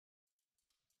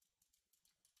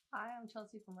Hi, I'm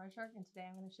Chelsea from RedShark, and today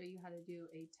I'm going to show you how to do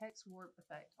a text warp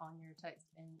effect on your text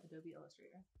in Adobe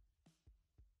Illustrator.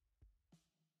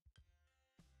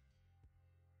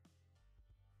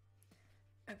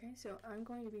 Okay, so I'm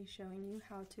going to be showing you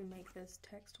how to make this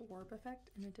text warp effect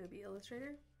in Adobe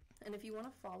Illustrator. And if you want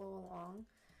to follow along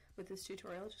with this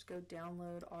tutorial, just go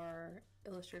download our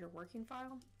Illustrator working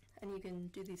file, and you can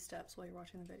do these steps while you're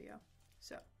watching the video.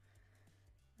 So,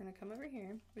 we're going to come over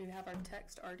here. We have our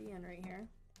text already in right here.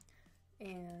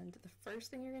 And the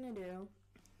first thing you're going to do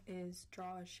is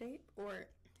draw a shape, or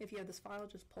if you have this file,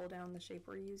 just pull down the shape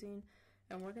we're using.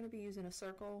 And we're going to be using a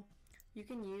circle. You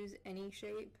can use any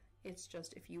shape. It's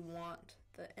just if you want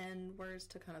the end words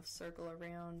to kind of circle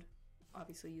around,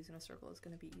 obviously using a circle is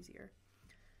going to be easier.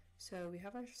 So we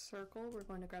have our circle. We're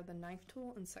going to grab the knife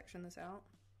tool and section this out.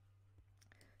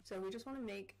 So we just want to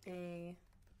make a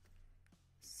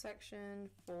section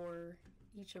for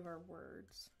each of our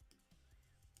words.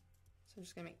 So I'm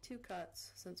just going to make 2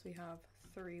 cuts since we have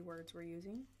 3 words we're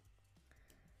using.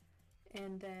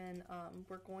 And then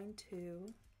we're going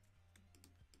to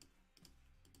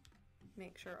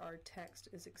make sure our text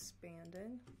is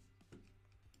expanded.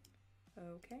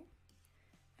 Okay.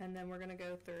 And then we're going to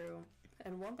go through,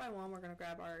 and one by one we're going to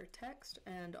grab our text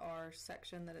and our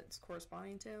section that it's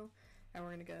corresponding to, and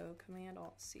we're going to go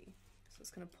Command-Alt-C. So it's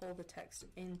going to pull the text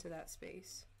into that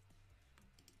space.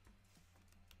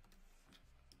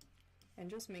 And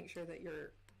just make sure that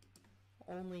you're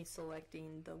only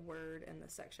selecting the word and the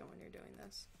section when you're doing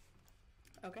this.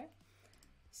 Okay?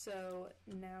 So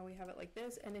now we have it like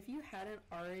this, and if you hadn't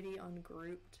already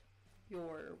ungrouped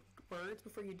your words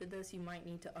before you did this, you might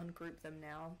need to ungroup them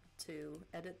now to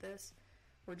edit this.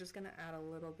 We're just going to add a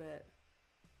little bit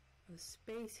of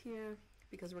space here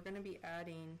because we're going to be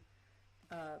adding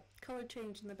color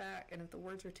change in the back, and if the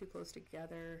words are too close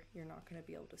together, you're not going to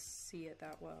be able to see it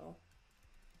that well.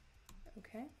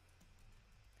 Okay?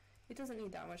 It doesn't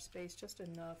need that much space, just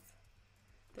enough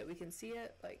that we can see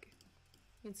it. Like,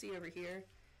 you can see over here.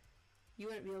 You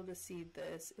wouldn't be able to see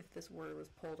this if this word was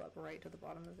pulled up right to the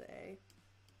bottom of the A.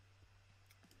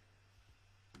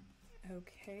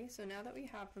 Okay, so now that we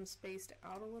have them spaced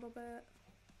out a little bit,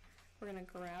 we're going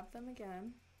to grab them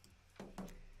again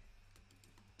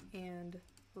and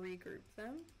regroup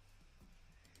them.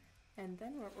 And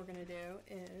then what we're going to do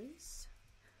is,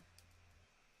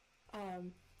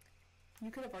 you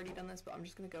could have already done this, but I'm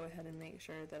just going to go ahead and make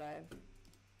sure that I've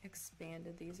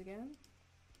expanded these again.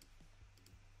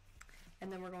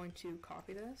 And then we're going to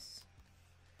copy this,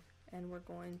 and we're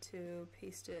going to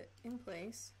paste it in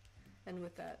place, and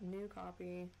with that new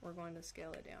copy we're going to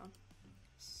scale it down.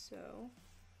 So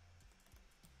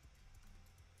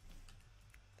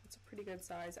that's a pretty good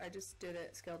size. I just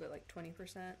scaled it like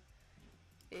 20%.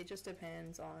 It just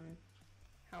depends on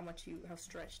how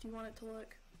stretched you want it to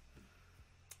look.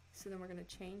 So then we're going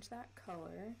to change that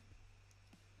color,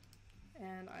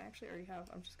 and I actually already have,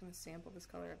 I'm just going to sample this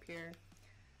color up here.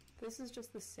 This is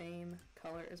just the same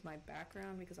color as my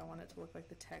background because I want it to look like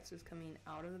the text is coming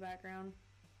out of the background.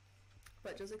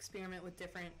 But just experiment with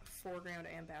different foreground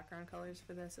and background colors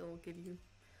for this. It will give you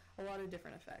a lot of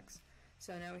different effects.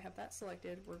 So now we have that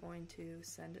selected. We're going to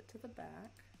send it to the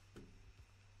back.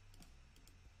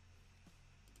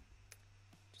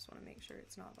 Just want to make sure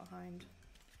it's not behind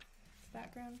the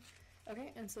background.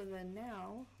 Okay, and so then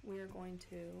now we are going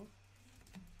to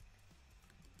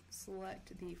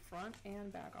select the front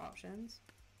and back options,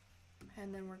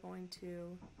 and then we're going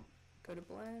to go to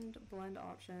blend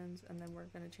options, and then we're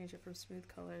going to change it from smooth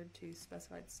colored to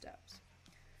specified steps.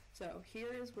 So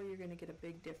here is where you're going to get a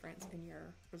big difference in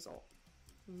your result.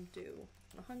 We'll do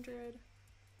 100.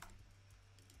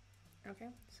 Okay,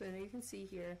 so now you can see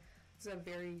here this is a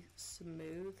very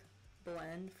smooth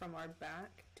blend from our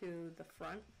back to the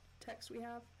front text we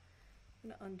have. I'm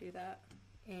going to undo that,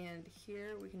 and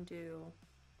here we can do,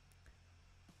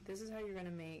 this is how you're going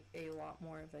to make a lot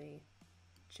more of a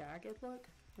jagged look.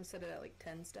 I'll set it at like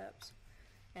 10 steps,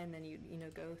 and then you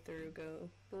go through, go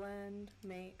blend,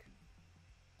 make,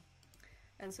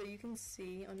 and so you can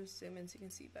see, I'll just zoom in so you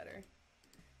can see better.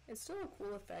 It's still a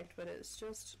cool effect, but it's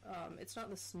just it's not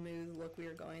the smooth look we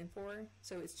are going for,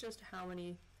 so it's just how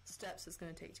many steps it's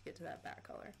going to take to get to that back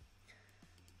color.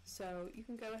 So you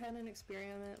can go ahead and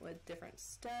experiment with different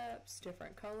steps,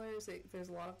 different colors. There's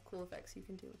a lot of cool effects you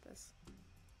can do with this.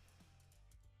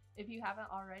 If you haven't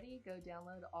already, go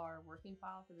download our working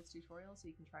file for this tutorial so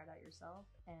you can try it out yourself,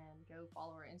 and go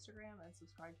follow our Instagram and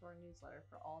subscribe to our newsletter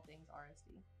for all things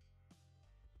RSD.